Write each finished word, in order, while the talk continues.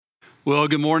Well,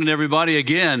 good morning, everybody.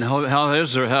 Again, how are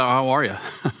you?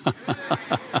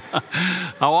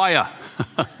 How are you?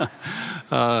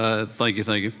 Thank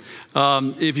you.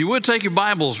 If you would take your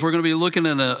Bibles, we're going to be looking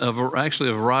at a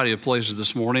variety of places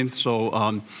this morning.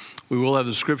 So we will have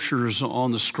the scriptures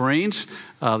on the screens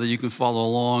that you can follow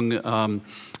along.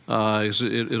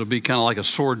 It'll be kind of like a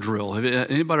sword drill.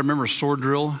 Anybody remember a sword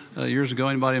drill years ago?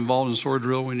 Anybody involved in sword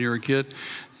drill when you were a kid?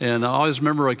 And I always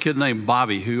remember a kid named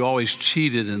Bobby who always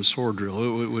cheated in sword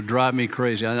drill. It would drive me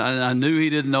crazy. I knew he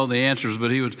didn't know the answers,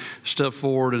 but he would step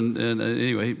forward and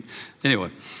anyway.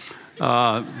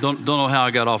 Don't know how I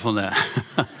got off on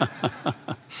that.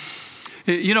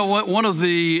 You know what? One of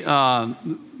the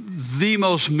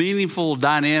most meaningful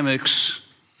dynamics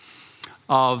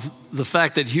of the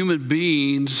fact that human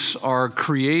beings are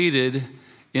created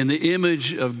in the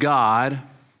image of God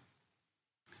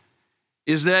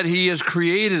is that He has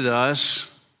created us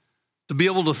to be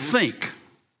able to think.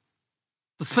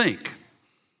 To think.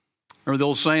 Remember the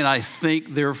old saying, I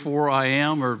think, therefore I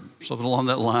am, or something along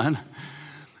that line?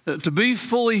 To be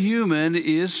fully human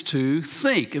is to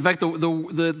think. In fact,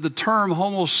 the term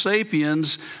Homo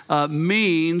sapiens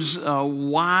means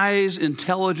wise,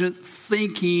 intelligent,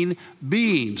 thinking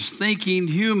beings, thinking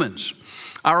humans.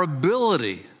 Our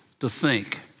ability to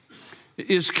think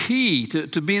is key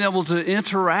to being able to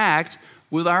interact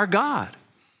with our God.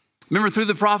 Remember, through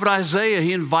the prophet Isaiah,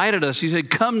 he invited us. He said,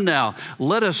 come now,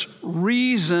 let us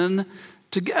reason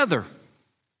together.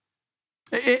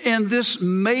 And this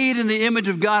made in the image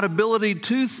of God ability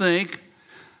to think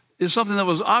is something that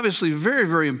was obviously very,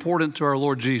 very important to our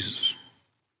Lord Jesus.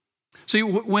 See,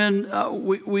 when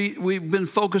we've been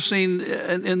focusing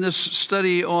in this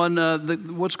study on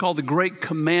what's called the Great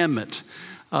Commandment,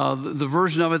 the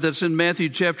version of it that's in Matthew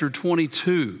chapter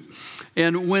 22.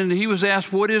 And when he was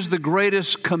asked, what is the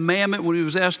greatest commandment? When he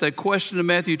was asked that question in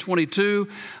Matthew 22,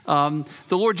 the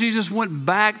Lord Jesus went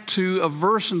back to a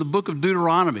verse in the book of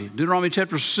Deuteronomy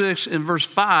chapter 6 and verse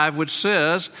 5, which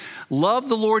says, love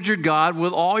the Lord your God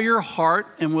with all your heart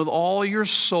and with all your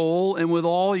soul and with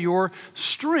all your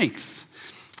strength.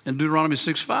 In Deuteronomy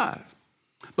 6:5.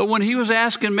 But when he was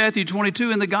asked in Matthew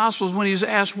 22 in the Gospels, when he was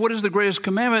asked, what is the greatest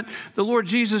commandment? The Lord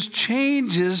Jesus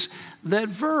changes that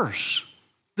verse.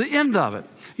 The end of it.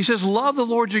 He says, love the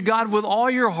Lord your God with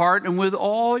all your heart and with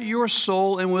all your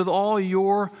soul and with all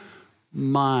your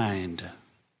mind.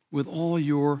 With all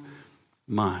your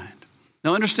mind.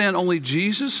 Now understand, only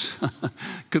Jesus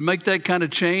could make that kind of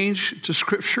change to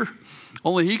Scripture.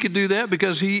 Only He could do that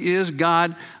because He is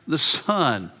God the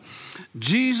Son.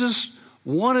 Jesus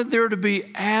wanted there to be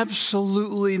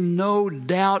absolutely no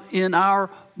doubt in our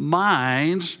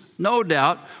minds, no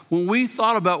doubt, when we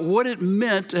thought about what it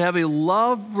meant to have a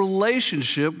love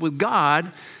relationship with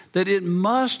God, that it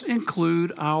must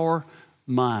include our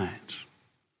minds.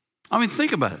 I mean,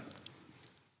 think about it.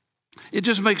 It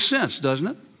just makes sense, doesn't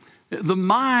it? The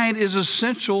mind is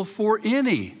essential for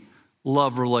any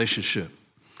love relationship.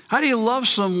 How do you love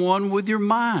someone with your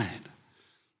mind?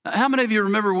 How many of you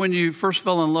remember when you first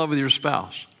fell in love with your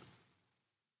spouse?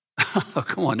 Oh,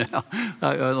 come on now.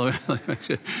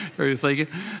 Are you thinking?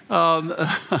 Well,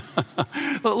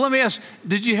 let me ask,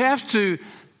 did you have to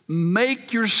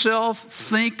make yourself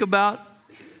think about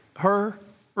her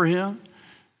or him?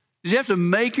 Did you have to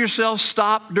make yourself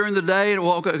stop during the day and,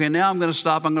 well, okay, now I'm going to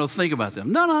stop. I'm going to think about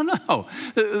them. No.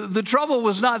 The trouble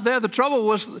was not there. The trouble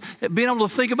was being able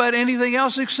to think about anything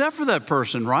else except for that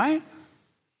person, right?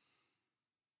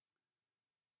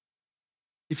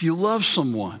 If you love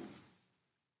someone,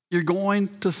 you're going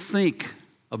to think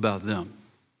about them.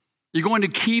 You're going to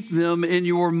keep them in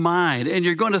your mind, and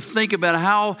you're going to think about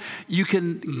how you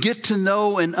can get to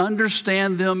know and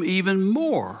understand them even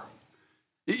more.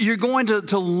 You're going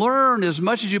to learn as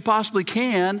much as you possibly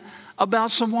can about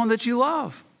someone that you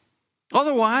love.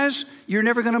 Otherwise, you're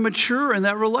never going to mature in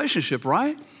that relationship,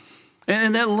 right?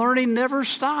 And that learning never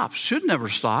stops, should never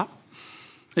stop.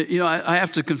 You know, I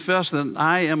have to confess that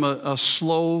I am a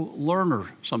slow learner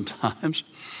sometimes.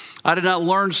 I did not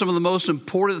learn some of the most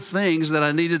important things that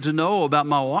I needed to know about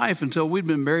my wife until we'd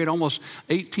been married almost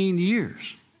 18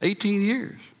 years. 18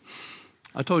 years.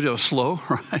 I told you I was slow,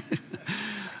 right?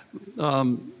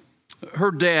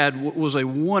 Her dad was a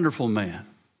wonderful man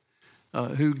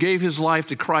who gave his life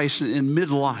to Christ in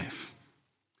midlife.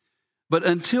 But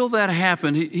until that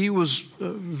happened, he was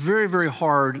very, very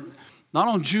hard, not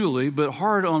on Julie, but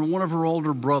hard on one of her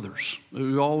older brothers,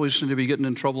 who always seemed to be getting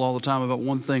in trouble all the time about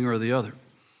one thing or the other.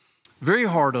 Very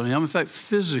hard on him. In fact,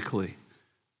 physically,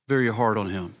 very hard on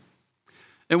him.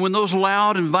 And when those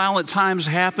loud and violent times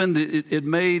happened, it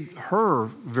made her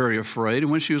very afraid.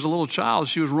 And when she was a little child,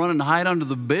 she was running to hide under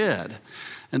the bed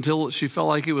until she felt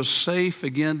like it was safe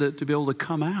again to be able to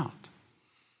come out.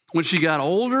 When she got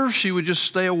older, she would just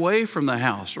stay away from the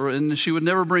house, and she would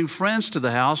never bring friends to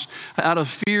the house out of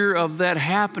fear of that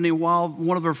happening while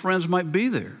one of her friends might be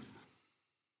there.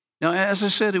 Now, as I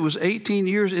said, it was 18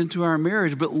 years into our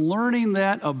marriage, but learning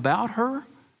that about her,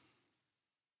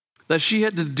 that she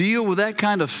had to deal with that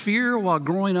kind of fear while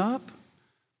growing up,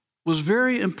 was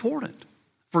very important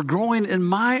for growing in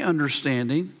my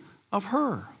understanding of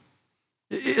her.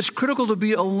 It's critical to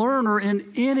be a learner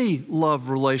in any love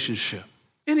relationship,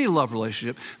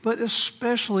 but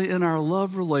especially in our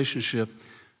love relationship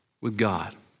with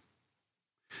God.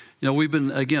 You know, we've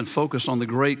been, again, focused on the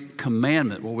Great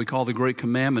Commandment, what we call the Great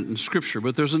Commandment in Scripture,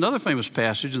 but there's another famous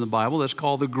passage in the Bible that's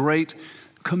called the Great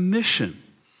Commission.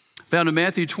 Found in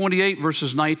Matthew 28,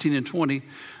 verses 19 and 20,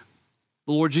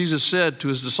 the Lord Jesus said to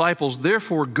his disciples,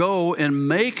 "Therefore go and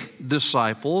make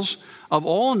disciples of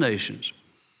all nations,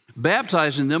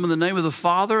 baptizing them in the name of the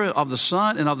Father, of the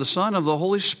Son, and of the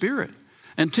Holy Spirit,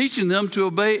 and teaching them to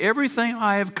obey everything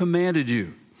I have commanded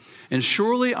you. And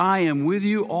surely I am with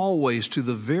you always to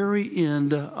the very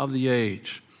end of the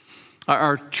age."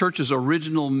 Our church's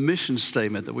original mission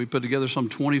statement that we put together some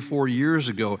 24 years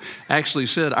ago actually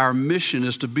said our mission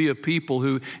is to be a people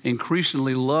who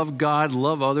increasingly love God,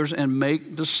 love others, and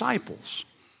make disciples.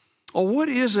 Well, what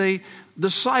is a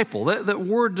disciple? That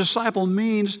word disciple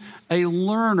means a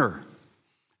learner.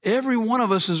 Every one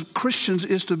of us as Christians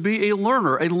is to be a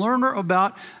learner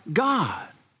about God.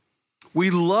 We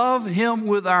love Him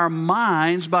with our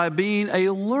minds by being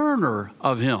a learner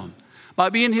of Him, by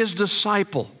being His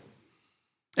disciple.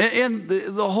 And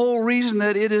the whole reason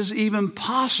that it is even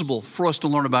possible for us to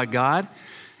learn about God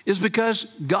is because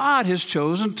God has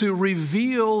chosen to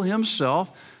reveal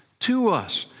Himself to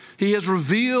us. He has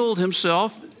revealed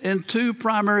Himself in two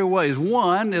primary ways.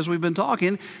 One, as we've been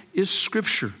talking, is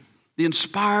Scripture, the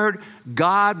inspired,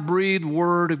 God-breathed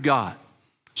Word of God.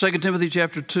 2 Timothy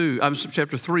chapter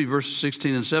 3, verses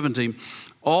 16 and 17.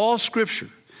 All Scripture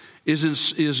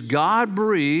is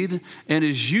God-breathed and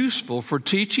is useful for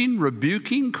teaching,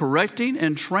 rebuking, correcting,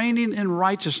 and training in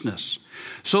righteousness,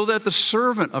 so that the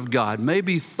servant of God may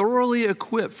be thoroughly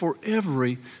equipped for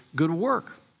every good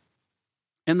work.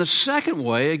 And the second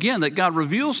way, again, that God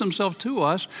reveals Himself to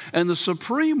us, and the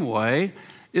supreme way,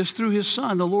 is through His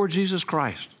Son, the Lord Jesus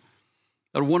Christ.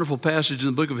 A wonderful passage in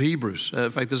the book of Hebrews. In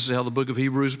fact, this is how the book of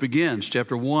Hebrews begins,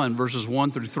 chapter 1, verses 1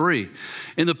 through 3.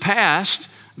 In the past,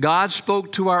 God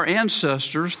spoke to our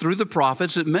ancestors through the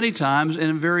prophets at many times and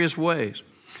in various ways.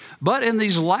 But in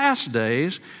these last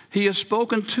days, He has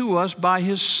spoken to us by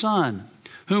His Son,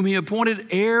 whom He appointed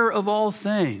heir of all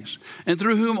things, and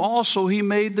through whom also He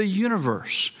made the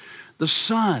universe. The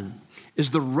Son is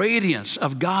the radiance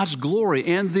of God's glory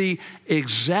and the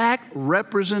exact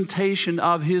representation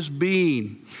of His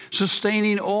being,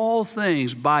 sustaining all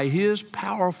things by His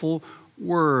powerful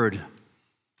word.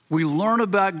 We learn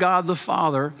about God the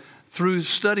Father through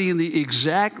studying the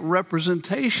exact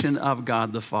representation of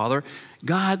God the Father,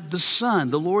 God the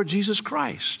Son, the Lord Jesus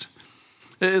Christ.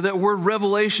 That word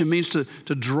revelation means to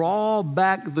draw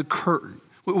back the curtain,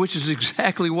 which is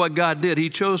exactly what God did. He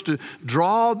chose to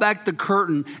draw back the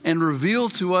curtain and reveal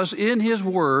to us in His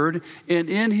Word and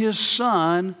in His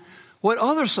Son what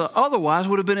otherwise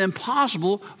would have been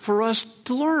impossible for us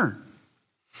to learn.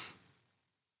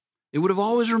 It would have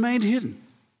always remained hidden.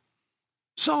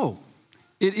 So,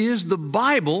 it is the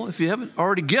Bible, if you haven't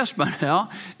already guessed by now,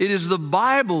 it is the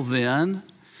Bible then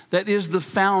that is the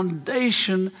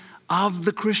foundation of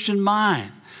the Christian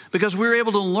mind. Because we're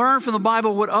able to learn from the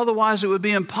Bible what otherwise it would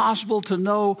be impossible to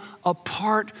know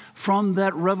apart from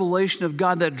that revelation of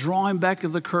God, that drawing back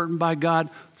of the curtain by God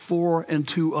for and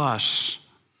to us.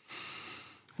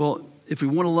 Well, if we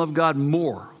want to love God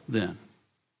more, then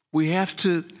we have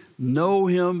to know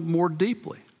Him more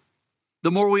deeply.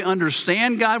 The more we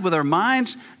understand God with our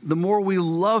minds, the more we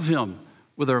love Him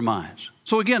with our minds.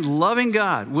 So again, loving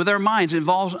God with our minds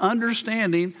involves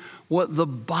understanding what the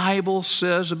Bible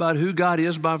says about who God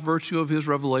is by virtue of His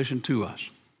revelation to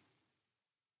us.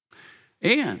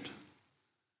 And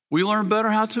we learn better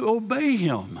how to obey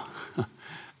Him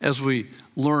as we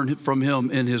learn from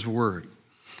Him in His Word.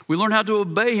 We learn how to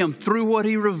obey Him through what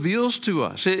He reveals to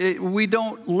us. We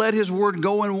don't let His Word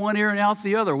go in one ear and out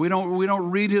the other. We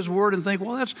don't read His Word and think,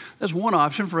 well, that's one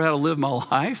option for how to live my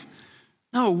life.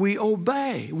 No, we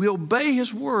obey. We obey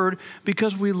His Word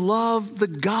because we love the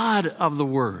God of the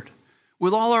Word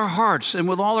with all our hearts and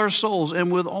with all our souls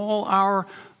and with all our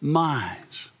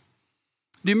minds.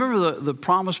 Do you remember the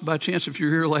promise, by chance, if you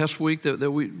were here last week,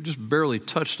 that we just barely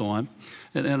touched on?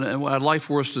 And I'd like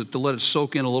for us to let it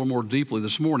soak in a little more deeply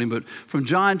this morning. But from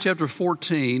John chapter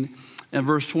 14, and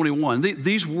verse 21.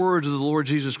 These words of the Lord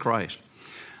Jesus Christ.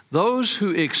 Those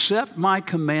who accept my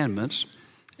commandments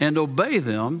and obey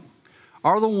them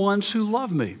are the ones who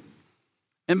love me.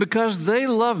 And because they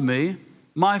love me,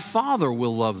 my Father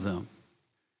will love them.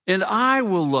 And I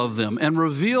will love them and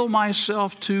reveal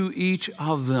myself to each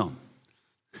of them.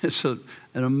 It's an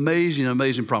amazing,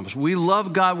 amazing promise. We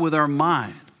love God with our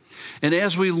mind. And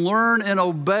as we learn and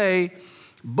obey,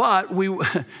 but we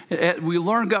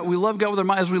love God with our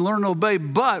mind as we learn and obey,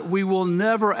 but we will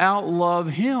never outlove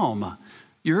Him.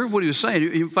 You heard what he was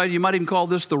saying. In fact, you might even call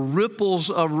this the ripples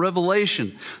of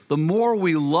revelation. The more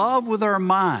we love with our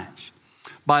minds,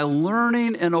 by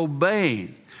learning and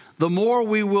obeying, the more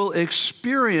we will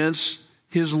experience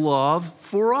His love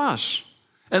for us.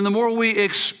 And the more we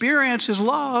experience His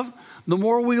love, the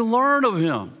more we learn of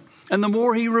Him. And the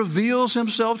more He reveals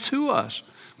Himself to us,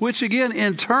 which again,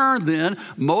 in turn then,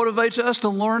 motivates us to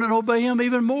learn and obey Him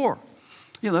even more.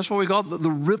 That's what we call the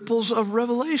ripples of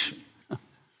revelation.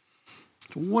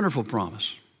 It's a wonderful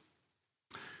promise.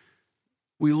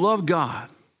 We love God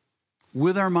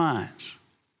with our minds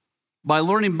by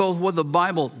learning both what the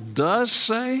Bible does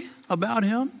say about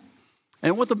Him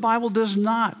and what the Bible does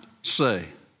not say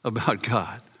about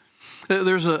God.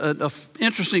 There's an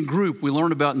interesting group we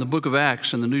learned about in the book of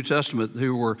Acts in the New Testament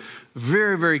who were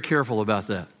very, very careful about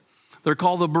that. They're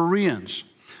called the Bereans.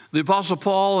 The Apostle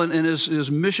Paul and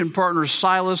his mission partner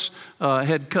Silas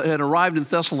had arrived in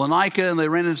Thessalonica, and they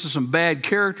ran into some bad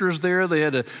characters there. They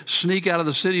had to sneak out of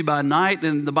the city by night,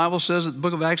 and the Bible says, the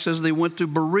book of Acts says they went to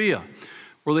Berea,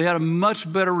 where they had a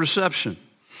much better reception.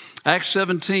 Acts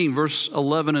 17, verse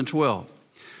 11 and 12.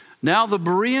 Now the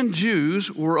Berean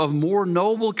Jews were of more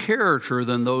noble character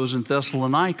than those in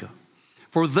Thessalonica,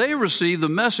 for they received the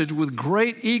message with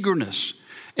great eagerness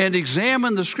and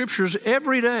examined the Scriptures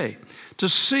every day to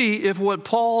see if what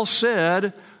Paul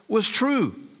said was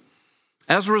true.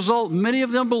 As a result, many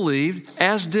of them believed,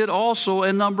 as did also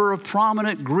a number of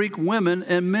prominent Greek women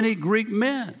and many Greek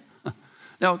men.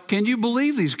 Now, can you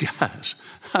believe these guys?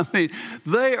 I mean,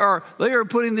 they are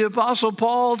putting the Apostle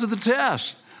Paul to the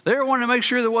test. They're wanting to make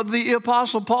sure that what the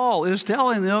Apostle Paul is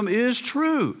telling them is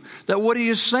true, that what he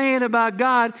is saying about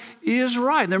God is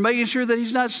right. They're making sure that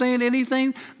he's not saying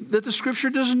anything that the Scripture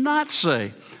does not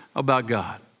say about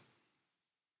God.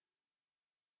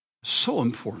 So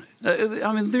important.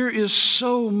 I mean, there is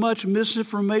so much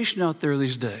misinformation out there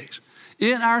these days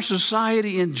in our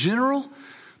society in general,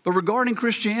 but regarding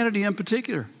Christianity in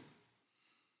particular.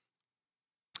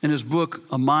 In his book,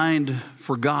 A Mind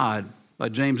for God, by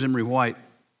James Emery White,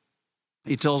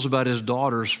 he tells about his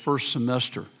daughter's first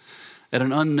semester at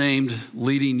an unnamed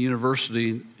leading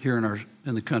university here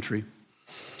in the country.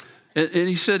 And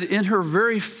he said in her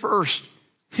very first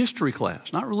history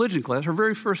class, not religion class, her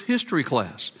very first history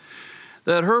class,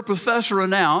 that her professor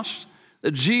announced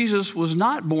that Jesus was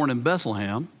not born in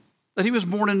Bethlehem, that he was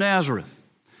born in Nazareth,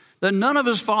 that none of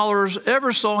his followers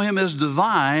ever saw him as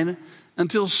divine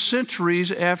until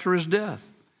centuries after his death.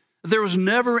 There was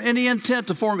never any intent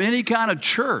to form any kind of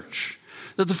church,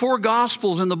 that the four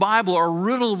Gospels in the Bible are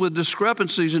riddled with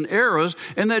discrepancies and errors,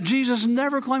 and that Jesus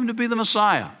never claimed to be the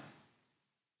Messiah.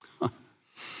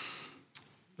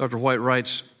 Dr. White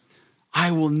writes,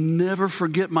 I will never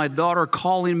forget my daughter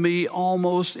calling me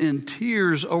almost in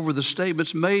tears over the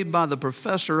statements made by the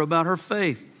professor about her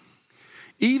faith.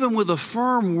 Even with a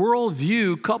firm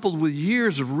worldview coupled with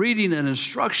years of reading and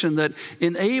instruction that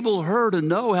enabled her to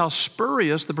know how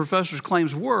spurious the professor's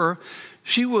claims were,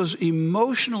 she was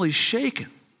emotionally shaken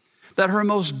that her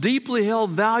most deeply held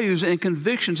values and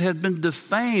convictions had been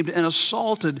defamed and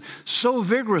assaulted so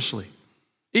vigorously.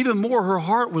 Even more, her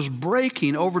heart was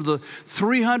breaking over the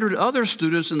 300 other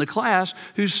students in the class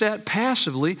who sat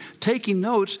passively, taking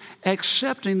notes,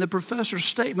 accepting the professor's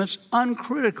statements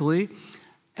uncritically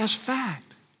as fact.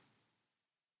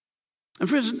 And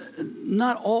friends,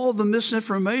 not all the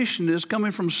misinformation is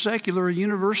coming from secular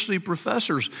university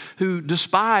professors who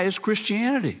despise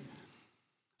Christianity.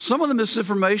 Some of the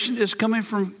misinformation is coming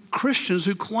from Christians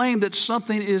who claim that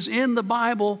something is in the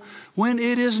Bible when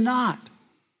it is not.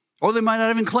 Or they might not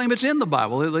even claim it's in the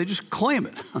Bible. They just claim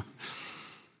it.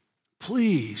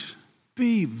 Please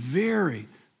be very,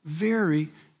 very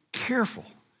careful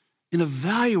in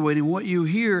evaluating what you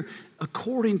hear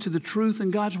according to the truth in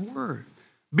God's Word.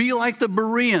 Be like the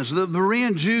Bereans. The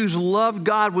Berean Jews loved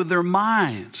God with their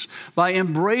minds by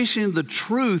embracing the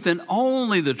truth and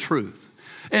only the truth.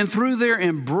 And through their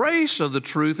embrace of the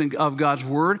truth of God's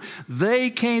Word, they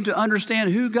came to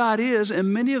understand who God is.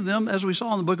 And many of them, as we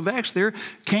saw in the book of Acts there,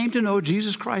 came to know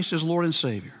Jesus Christ as Lord and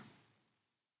Savior.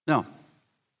 Now,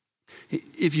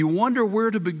 if you wonder where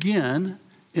to begin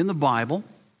in the Bible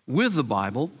with the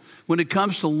Bible when it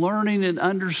comes to learning and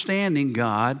understanding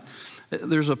God.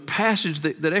 There's a passage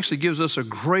that actually gives us a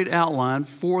great outline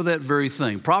for that very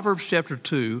thing. Proverbs chapter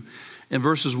 2 and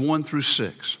verses 1 through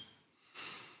 6.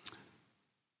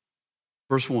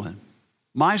 Verse 1,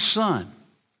 my son,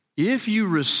 if you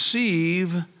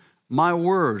receive my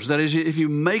words, that is, if you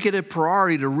make it a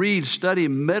priority to read, study,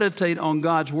 and meditate on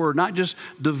God's word, not just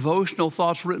devotional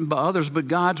thoughts written by others, but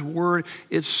God's word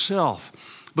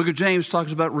itself. Book of James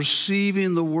talks about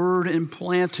receiving the word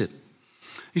implanted.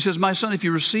 He says, my son, if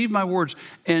you receive my words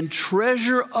and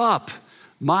treasure up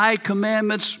my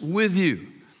commandments with you,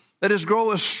 that is,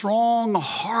 grow a strong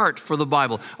heart for the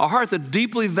Bible, a heart that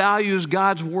deeply values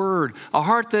God's word, a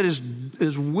heart that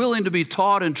is willing to be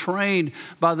taught and trained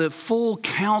by the full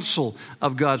counsel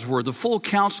of God's word, the full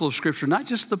counsel of Scripture, not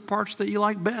just the parts that you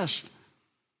like best.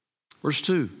 Verse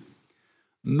 2,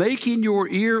 making your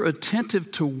ear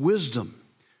attentive to wisdom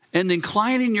and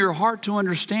inclining your heart to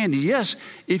understanding. Yes,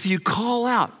 if you call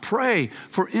out, pray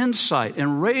for insight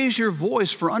and raise your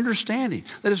voice for understanding.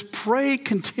 That is, pray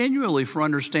continually for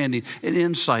understanding and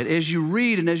insight as you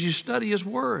read and as you study His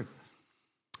Word.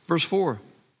 Verse 4,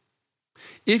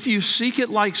 if you seek it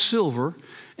like silver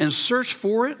and search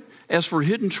for it as for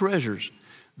hidden treasures,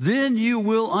 then you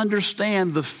will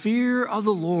understand the fear of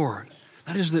the Lord.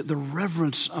 That is the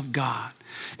reverence of God,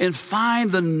 and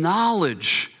find the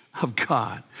knowledge of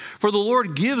God. For the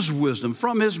Lord gives wisdom.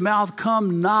 From His mouth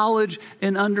come knowledge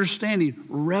and understanding,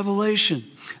 revelation.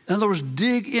 In other words,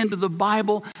 dig into the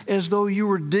Bible as though you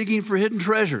were digging for hidden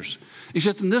treasures.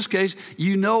 Except in this case,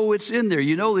 you know it's in there.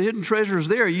 You know the hidden treasure is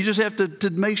there. You just have to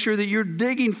make sure that you're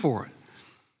digging for it.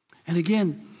 And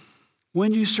again,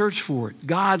 when you search for it,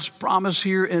 God's promise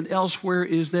here and elsewhere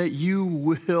is that you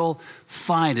will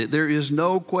find it. There is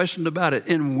no question about it.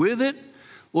 And with it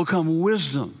will come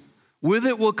wisdom. With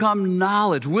it will come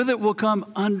knowledge. With it will come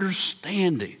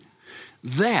understanding.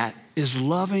 That is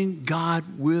loving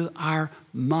God with our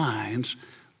minds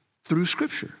through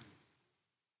Scripture.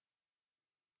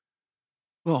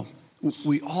 Well,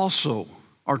 we also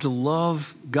are to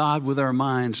love God with our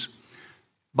minds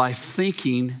by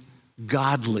thinking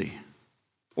godly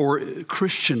or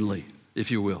Christianly,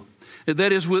 if you will.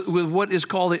 That is with what is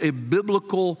called a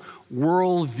biblical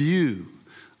worldview,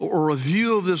 or a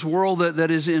view of this world that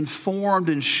is informed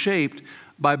and shaped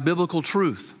by biblical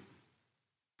truth.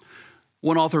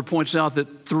 One author points out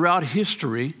that throughout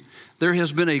history, there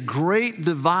has been a great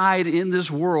divide in this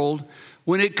world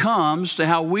when it comes to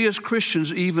how we as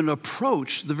Christians even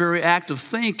approach the very act of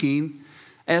thinking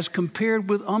as compared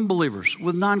with unbelievers,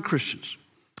 with non-Christians.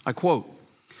 I quote,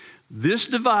 this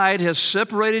divide has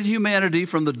separated humanity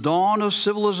from the dawn of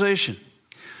civilization.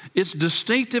 Its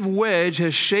distinctive wedge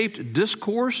has shaped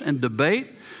discourse and debate,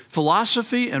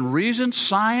 philosophy and reason,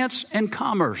 science and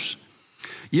commerce.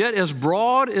 Yet as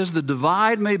broad as the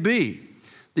divide may be,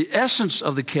 the essence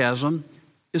of the chasm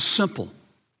is simple.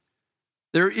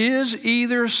 There is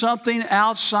either something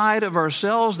outside of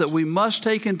ourselves that we must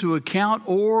take into account,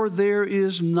 or there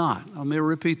is not. Let me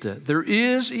repeat that. There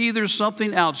is either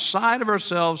something outside of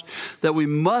ourselves that we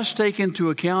must take into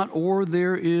account, or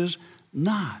there is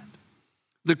not.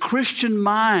 The Christian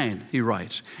mind, he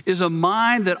writes, is a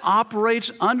mind that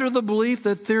operates under the belief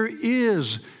that there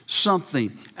is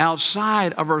something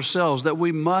outside of ourselves that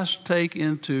we must take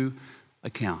into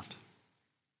account.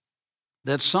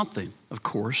 That something, of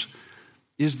course,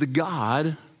 is the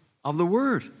God of the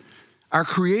Word, our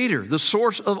Creator, the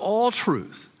source of all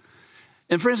truth.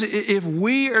 And friends, if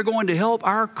we are going to help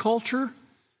our culture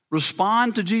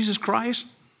respond to Jesus Christ,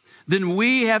 then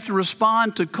we have to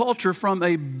respond to culture from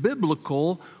a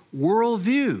biblical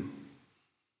worldview.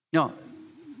 Now,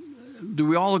 do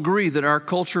we all agree that our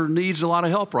culture needs a lot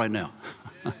of help right now?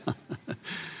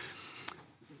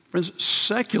 Friends,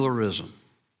 secularism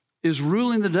is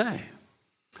ruling the day.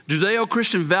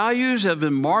 Judeo-Christian values have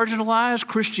been marginalized.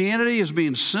 Christianity is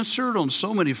being censored on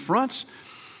so many fronts.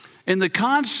 And the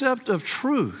concept of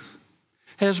truth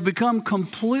has become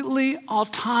completely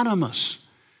autonomous.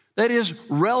 That is,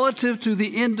 relative to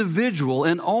the individual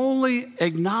and only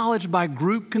acknowledged by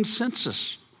group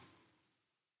consensus.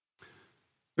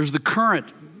 There's the current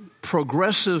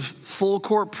progressive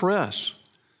full-court press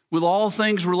with all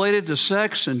things related to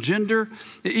sex and gender,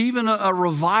 even a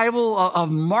revival of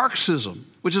Marxism,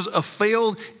 which is a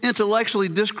failed, intellectually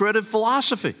discredited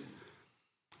philosophy.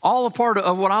 All a part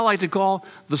of what I like to call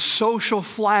the social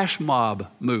flash mob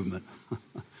movement.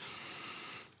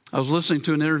 I was listening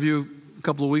to an interview a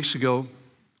couple of weeks ago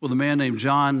with a man named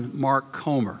John Mark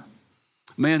Comer,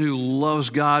 a man who loves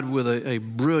God with a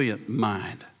brilliant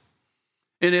mind.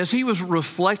 And as he was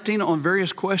reflecting on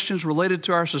various questions related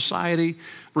to our society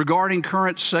regarding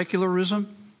current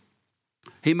secularism,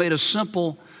 he made a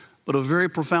simple but a very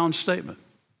profound statement,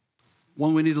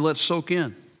 one we need to let soak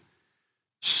in.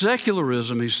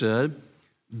 Secularism, he said,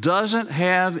 doesn't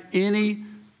have any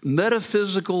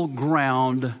metaphysical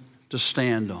ground to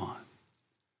stand on.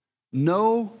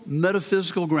 No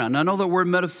metaphysical ground. Now, I know that word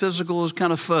metaphysical is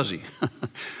kind of fuzzy,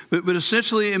 but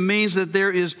essentially it means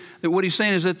that what he's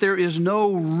saying is that there is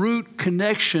no root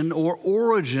connection or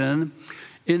origin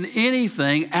in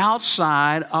anything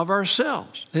outside of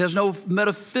ourselves. It has no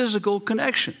metaphysical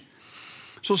connection.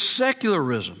 So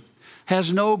secularism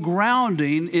has no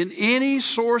grounding in any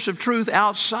source of truth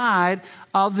outside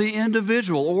of the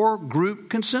individual or group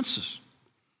consensus.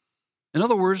 In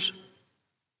other words,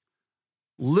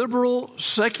 liberal,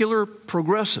 secular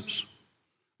progressives,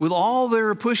 with all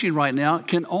they're pushing right now,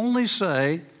 can only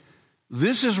say,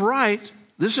 this is right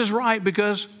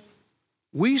because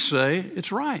we say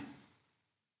it's right.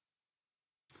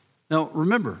 Now,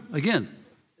 remember, again,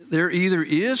 there either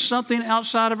is something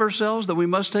outside of ourselves that we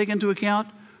must take into account,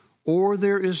 or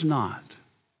there is not.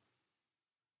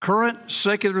 Current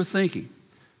secular thinking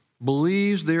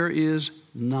believes there is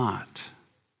not.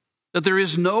 That there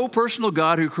is no personal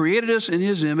God who created us in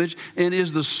his image and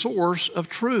is the source of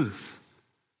truth.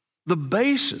 The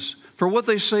basis for what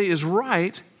they say is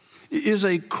right is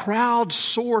a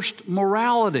crowd-sourced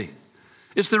morality.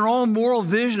 It's their own moral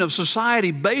vision of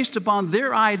society based upon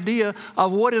their idea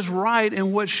of what is right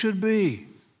and what should be.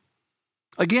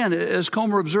 Again, as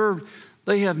Comer observed,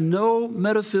 they have no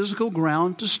metaphysical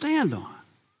ground to stand on.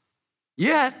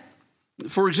 Yet,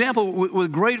 for example,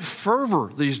 with great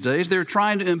fervor these days, they're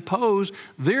trying to impose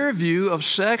their view of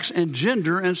sex and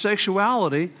gender and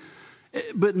sexuality,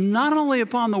 but not only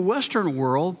upon the Western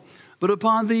world, but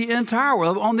upon the entire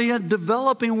world, on the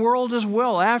developing world as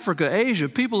well, Africa, Asia,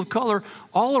 people of color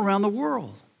all around the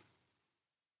world.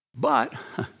 But,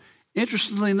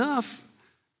 interestingly enough,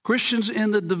 Christians in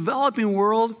the developing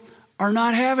world are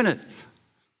not having it.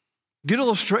 Good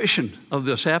illustration of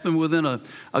this happened within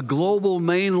a global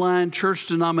mainline church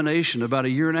denomination about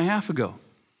 1.5 years ago.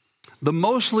 The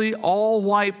mostly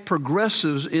all-white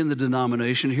progressives in the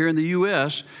denomination here in the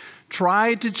U.S.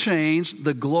 tried to change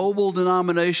the global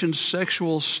denomination's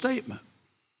sexual statement.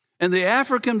 And the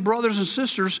African brothers and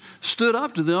sisters stood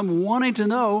up to them wanting to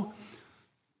know,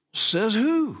 says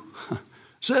who?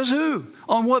 Says who?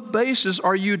 On what basis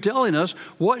are you telling us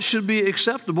what should be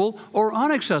acceptable or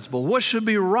unacceptable? What should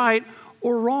be right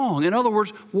or wrong? In other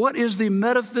words, what is the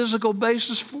metaphysical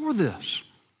basis for this?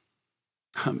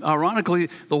 Ironically,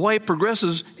 the white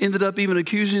progressives ended up even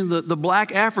accusing the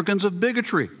black Africans of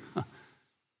bigotry.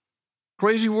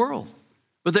 Crazy world.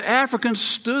 But the Africans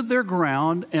stood their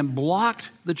ground and blocked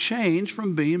the change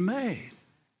from being made.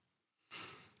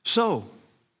 So,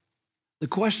 the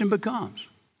question becomes,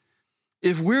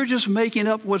 if we're just making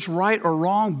up what's right or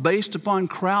wrong based upon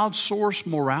crowdsourced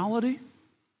morality,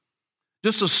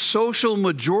 just a social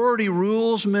majority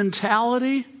rules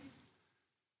mentality,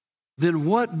 then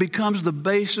what becomes the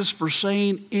basis for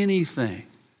saying anything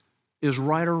is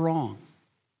right or wrong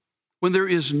when there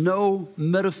is no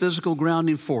metaphysical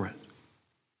grounding for it?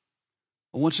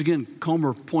 Once again,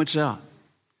 Comer points out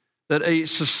that a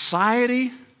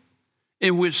society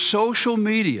in which social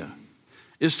media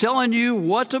is telling you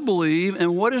what to believe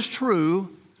and what is true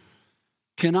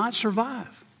cannot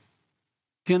survive.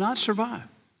 Cannot survive.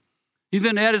 He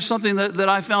then added something that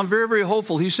I found very, very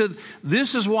hopeful. He said,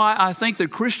 this is why I think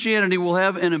that Christianity will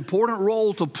have an important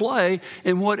role to play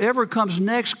in whatever comes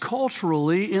next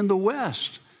culturally in the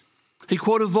West. He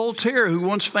quoted Voltaire, who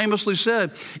once famously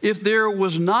said, if there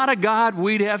was not a God,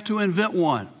 we'd have to invent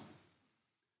one.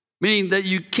 Meaning that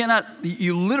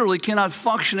you literally cannot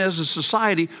function as a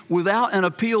society without an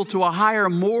appeal to a higher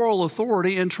moral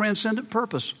authority and transcendent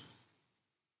purpose.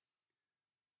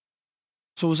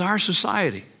 So as our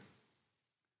society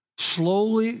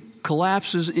slowly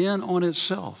collapses in on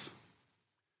itself,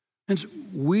 and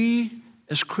we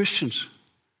as Christians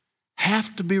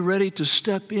have to be ready to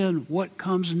step in what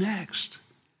comes next.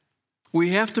 We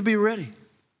have to be ready.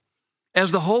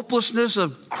 As the hopelessness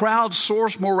of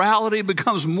crowd-sourced morality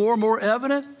becomes more and more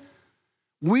evident,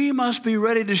 we must be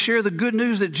ready to share the good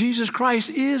news that Jesus Christ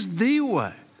is the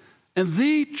way and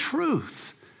the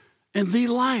truth and the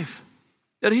life.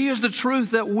 That he is the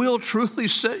truth that will truly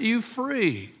set you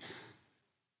free.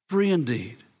 Free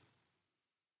indeed.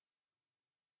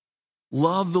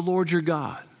 Love the Lord your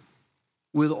God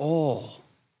with all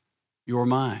your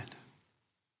mind.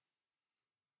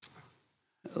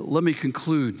 Let me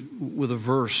conclude with a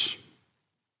verse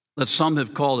that some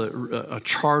have called a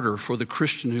charter for the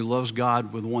Christian who loves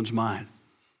God with one's mind.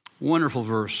 Wonderful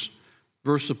verse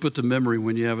to put to memory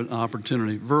when you have an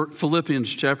opportunity.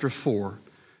 Philippians chapter 4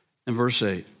 and verse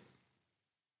 8.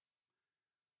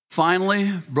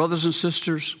 Finally, brothers and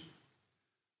sisters,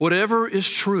 whatever is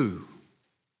true,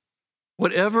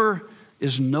 whatever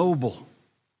is noble,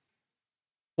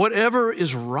 whatever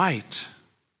is right,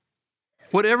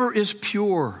 whatever is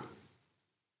pure,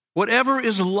 whatever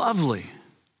is lovely,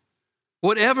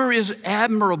 whatever is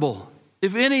admirable,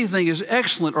 if anything is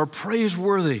excellent or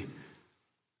praiseworthy,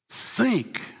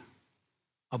 think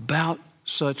about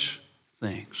such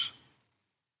things.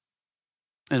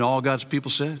 And all God's people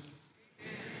said,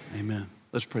 Amen.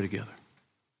 Let's pray together.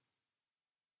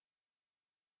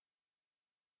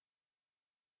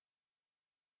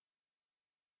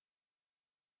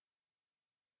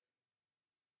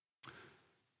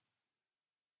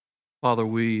 Father,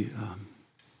 we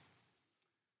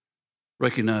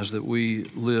recognize that we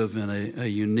live in a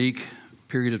unique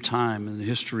period of time in the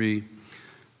history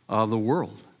of the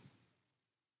world,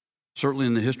 certainly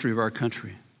in the history of our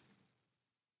country.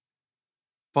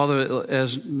 Father,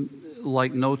 as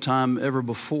like no time ever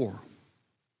before,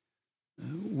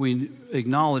 we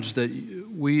acknowledge that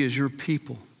we as your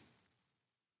people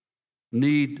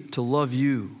need to love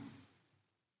you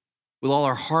with all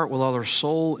our heart, with all our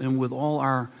soul, and with all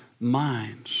our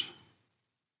minds.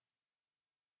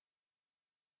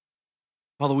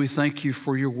 Father, we thank you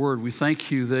for your word. We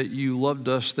thank you that you loved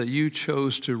us, that you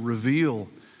chose to reveal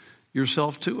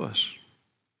yourself to us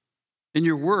in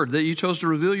your word, that you chose to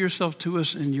reveal yourself to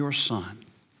us in your Son.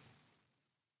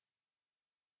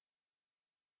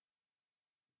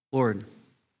 Lord,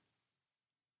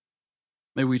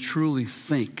 may we truly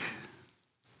think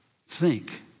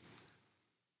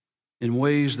in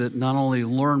ways that not only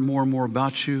learn more and more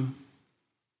about you,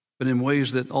 but in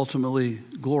ways that ultimately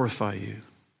glorify you.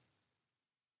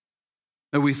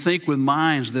 May we think with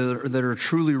minds that are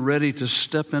truly ready to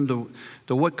step into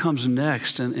what comes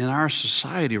next in our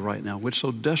society right now, which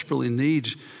so desperately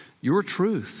needs your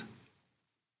truth.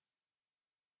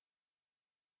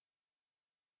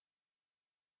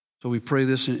 So we pray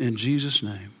this in Jesus'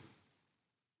 name.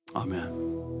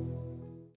 Amen.